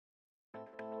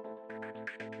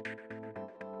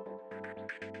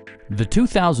The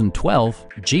 2012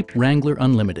 Jeep Wrangler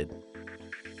Unlimited.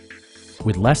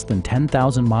 With less than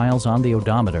 10,000 miles on the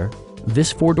odometer,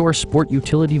 this four-door sport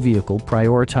utility vehicle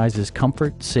prioritizes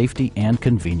comfort, safety, and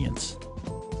convenience.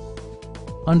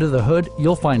 Under the hood,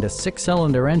 you'll find a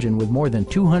six-cylinder engine with more than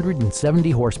 270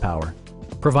 horsepower,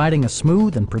 providing a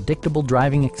smooth and predictable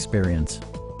driving experience.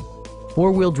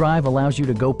 Four-wheel drive allows you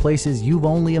to go places you've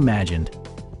only imagined.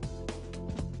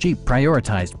 Jeep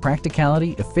prioritized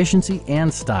practicality, efficiency,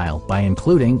 and style by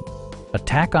including a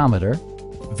tachometer,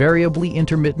 variably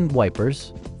intermittent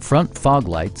wipers, front fog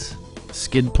lights,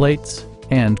 skid plates,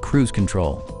 and cruise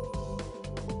control.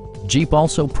 Jeep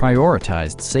also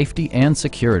prioritized safety and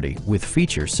security with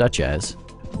features such as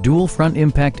dual front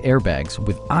impact airbags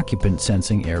with occupant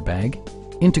sensing airbag,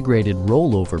 integrated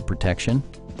rollover protection,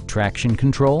 traction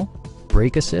control,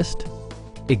 brake assist,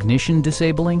 ignition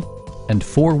disabling, and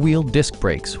four-wheel disc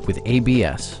brakes with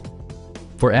ABS.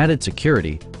 For added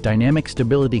security, dynamic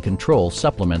stability control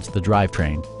supplements the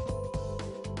drivetrain.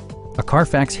 A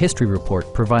Carfax history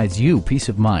report provides you peace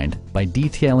of mind by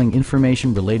detailing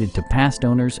information related to past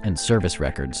owners and service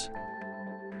records.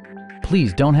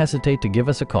 Please don't hesitate to give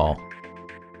us a call.